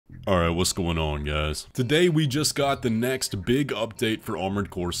Alright, what's going on, guys? Today we just got the next big update for Armored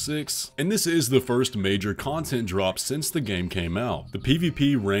Core 6, and this is the first major content drop since the game came out, the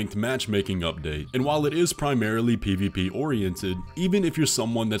PvP ranked matchmaking update. And while it is primarily PvP oriented, even if you're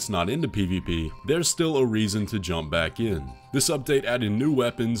someone that's not into PvP, there's still a reason to jump back in. This update added new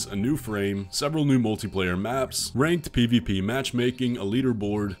weapons, a new frame, several new multiplayer maps, ranked PvP matchmaking, a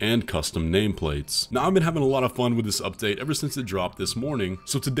leaderboard, and custom nameplates. Now I've been having a lot of fun with this update ever since it dropped this morning,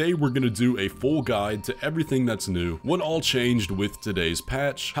 so today we're going to do a full guide to everything that's new, what all changed with today's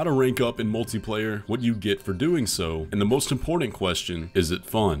patch, how to rank up in multiplayer, what you get for doing so, and the most important question, is it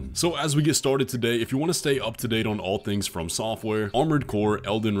fun? So as we get started today, if you want to stay up to date on all things FromSoftware, Armored Core,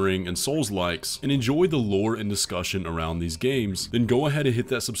 Elden Ring, and Souls-likes, and enjoy the lore and discussion around these games, then go ahead and hit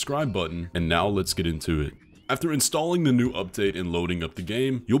that subscribe button, and now let's get into it. After installing the new update and loading up the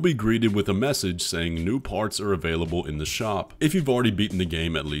game, you'll be greeted with a message saying new parts are available in the shop, if you've already beaten the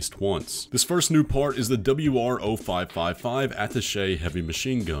game at least once. This first new part is the WR-0555 Attaché Heavy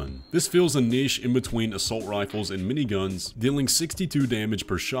Machine Gun. This fills a niche in between assault rifles and miniguns, dealing 62 damage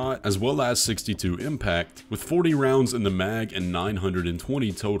per shot, as well as 62 impact, with 40 rounds in the mag and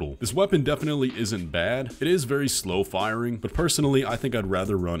 920 total. This weapon definitely isn't bad. It is very slow firing, but personally I think I'd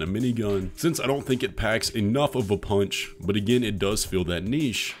rather run a minigun, since I don't think it packs enough of a punch, but again it does fill that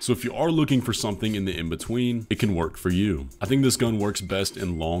niche, so if you are looking for something in the in-between, it can work for you. I think this gun works best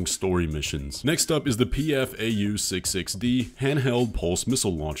in long story missions. Next up is the PF-AU-66D handheld pulse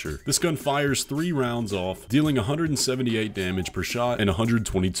missile launcher. This gun fires 3 rounds off, dealing 178 damage per shot and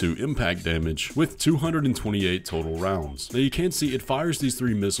 122 impact damage, with 228 total rounds. Now you can see it fires these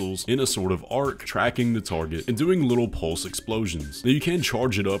 3 missiles in a sort of arc, tracking the target and doing little pulse explosions. Now you can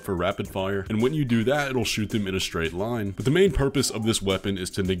charge it up for rapid fire, and when you do that it'll shoot them in a straight line, but the main purpose of this weapon is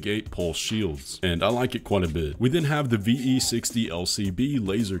to negate pulse shields, and I like it quite a bit. We then have the VE-60 LCB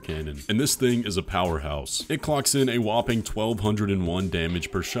laser cannon, and this thing is a powerhouse. It clocks in a whopping 1201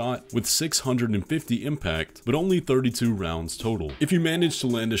 damage per shot, with 650 impact, but only 32 rounds total. If you manage to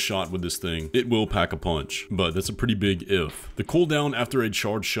land a shot with this thing, it will pack a punch, but that's a pretty big if. The cooldown after a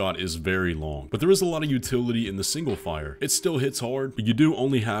charged shot is very long, but there is a lot of utility in the single fire. It still hits hard, but you do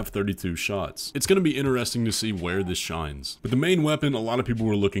only have 32 shots. It's going to be interesting to see where this shines. But the main weapon a lot of people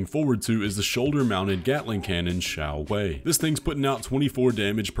were looking forward to is the shoulder-mounted Gatling cannon Xiao Wei. This thing's putting out 24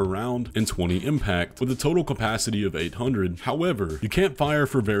 damage per round and 20 impact, with a total capacity of 800. However, you can't fire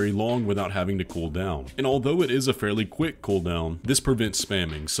for very long without having to cool down. And although it is a fairly quick cooldown, this prevents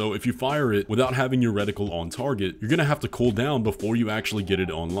spamming, so if you fire it without having your reticle on target, you're gonna have to cool down before you actually get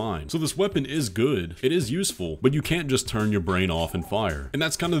it online. So this weapon is good, it is useful, but you can't just turn your brain off and fire. And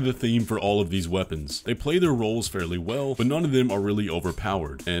that's kind of the theme for all of these weapons. They play their roles fairly well, but none of them are really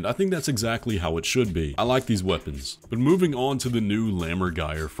overpowered, and I think that's exactly how it should be. I like these weapons. But moving on to the new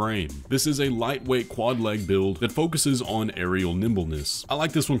Lammergeier frame. This is a lightweight quad leg build that focuses on aerial nimbleness. I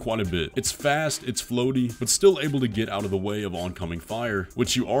like this one quite a bit. It's fast, it's floaty, but still able to get out of the way of oncoming fire,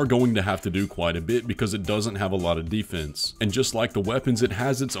 which you are going to have to do quite a bit because it doesn't have a lot of defense. And just like the weapons, it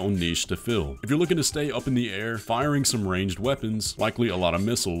has its own niche to fill. If you're looking to stay up in the air, firing some ranged weapons, likely a lot of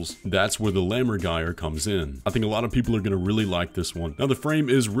missiles, that's where the Lammergeier comes in. I think a lot of people are going to really like this one. Now the frame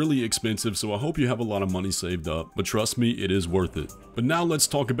is really expensive, so I hope you have a lot of money saved up, but trust me, it is worth it. But now let's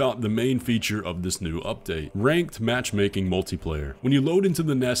talk about the main feature of this new update, ranked matchmaking multiplayer. When you load into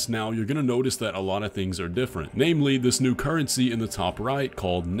the nest now, you're going to notice that a lot of things are different, namely this new currency in the top right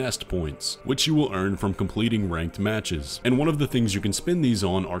called nest points, which you will earn from completing ranked matches. And one of the things you can spend these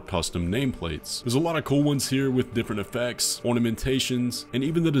on are custom nameplates. There's a lot of cool ones here with different effects, ornamentations, and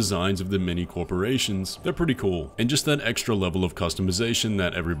even the designs of the mini corporations. They're pretty cool, and just that extra level of customization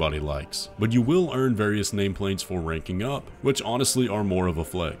that everybody likes. But you will earn various nameplates for ranking up, which honestly are more of a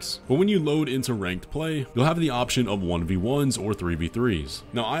flex. But when you load into ranked play, you'll have the option of 1v1s or 3v3s.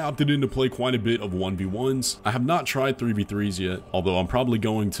 Now I opted in to play quite a bit of 1v1s. I have not tried 3v3s yet, although I'm probably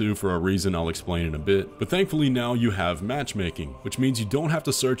going to for a reason I'll explain in a bit. But thankfully now you have matchmaking, which means you don't have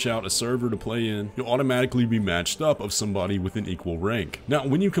to search out a server to play in. You'll automatically be matched up of somebody with an equal rank. Now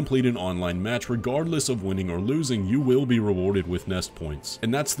when you complete an online match, regardless of winning or losing, you will be rewarded with nest points.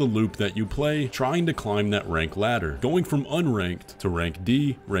 And that's the loop that you play, trying to climb that rank ladder, going from unranked to rank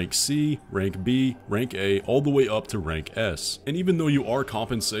D, rank C, rank B, rank A, all the way up to rank S. And even though you are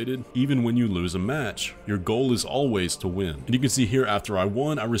compensated, even when you lose a match, your goal is always to win. And you can see here after I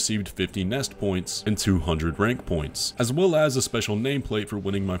won, I received 50 nest points and 200 rank points, as well as a special nameplate for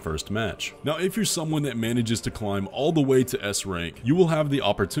winning my first match. Now if you're someone that manages to climb all the way to S rank, you will have the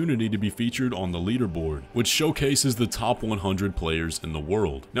opportunity to be featured on the leaderboard leaderboard, which showcases the top 100 players in the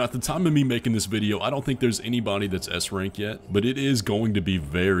world. Now, at the time of me making this video, I don't think there's anybody that's S rank yet, but it is going to be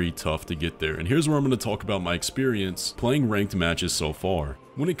very tough to get there. And here's where I'm going to talk about my experience playing ranked matches so far.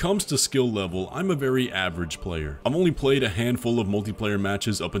 When it comes to skill level, I'm a very average player. I've only played a handful of multiplayer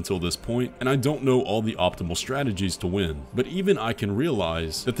matches up until this point, and I don't know all the optimal strategies to win. But even I can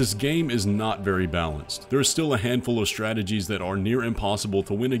realize that this game is not very balanced. There are still a handful of strategies that are near impossible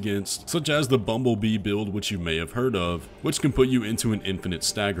to win against, such as the Bumblebee build, which you may have heard of, which can put you into an infinite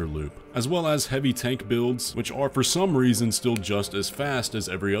stagger loop, as well as heavy tank builds, which are for some reason still just as fast as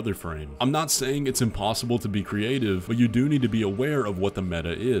every other frame. I'm not saying it's impossible to be creative, but you do need to be aware of what the meta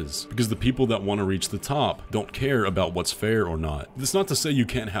is, because the people that want to reach the top don't care about what's fair or not. That's not to say you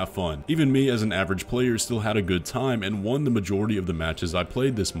can't have fun. Even me as an average player still had a good time and won the majority of the matches I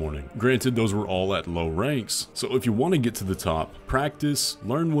played this morning. Granted, those were all at low ranks, so if you want to get to the top, practice,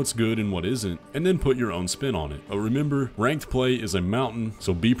 learn what's good and what isn't, and then put your own spin on it. But remember, ranked play is a mountain,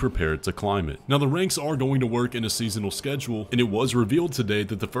 so be prepared to climb it. Now, the ranks are going to work in a seasonal schedule, and it was revealed today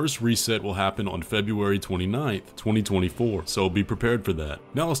that the first reset will happen on February 29th, 2024, so be prepared for that.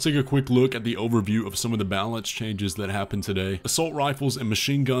 Now let's take a quick look at the overview of some of the balance changes that happened today. Assault rifles and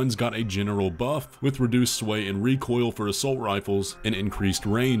machine guns got a general buff, with reduced sway and recoil for assault rifles and increased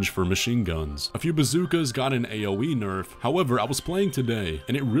range for machine guns. A few bazookas got an AoE nerf. However, I was playing today,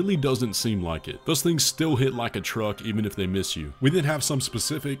 and it really doesn't seem like it. Those things still hit like a truck even if they miss you. We then have some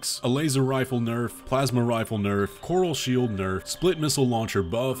specifics: a laser rifle nerf, plasma rifle nerf, coral shield nerf, split missile launcher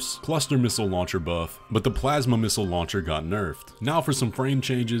buffs, cluster missile launcher buff, but the plasma missile launcher got nerfed. Now for some frame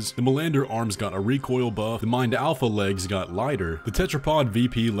changes, the Melander arms got a recoil buff, the Mind Alpha legs got lighter, the Tetrapod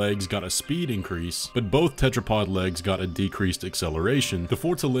VP legs got a speed increase, but both Tetrapod legs got a decreased acceleration, the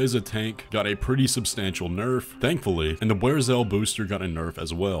Fortaleza tank got a pretty substantial nerf, thankfully, and the Buerzel booster got a nerf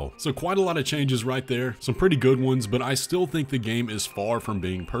as well. So quite a lot of changes right there, some pretty good ones, but I still think the game is far from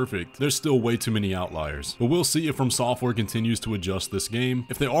being perfect. There's still way too many outliers, but we'll see if FromSoftware continues to adjust this game.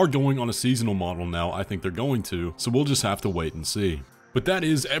 If they are going on a seasonal model now, I think they're going to, so we'll just have to wait and see. But that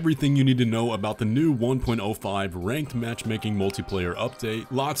is everything you need to know about the new 1.05 ranked matchmaking multiplayer update.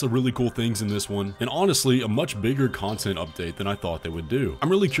 Lots of really cool things in this one, and honestly, a much bigger content update than I thought they would do. I'm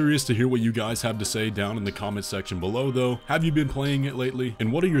really curious to hear what you guys have to say down in the comment section below though. Have you been playing it lately? And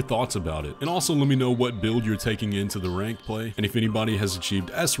what are your thoughts about it? And also let me know what build you're taking into the ranked play, and if anybody has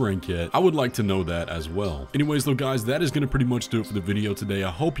achieved S rank yet, I would like to know that as well. Anyways though guys, that is going to pretty much do it for the video today.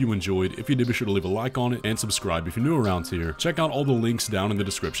 I hope you enjoyed. If you did, be sure to leave a like on it and subscribe if you're new around here. Check out all the links down in the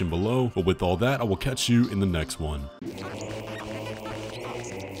description below, but with all that, I will catch you in the next one.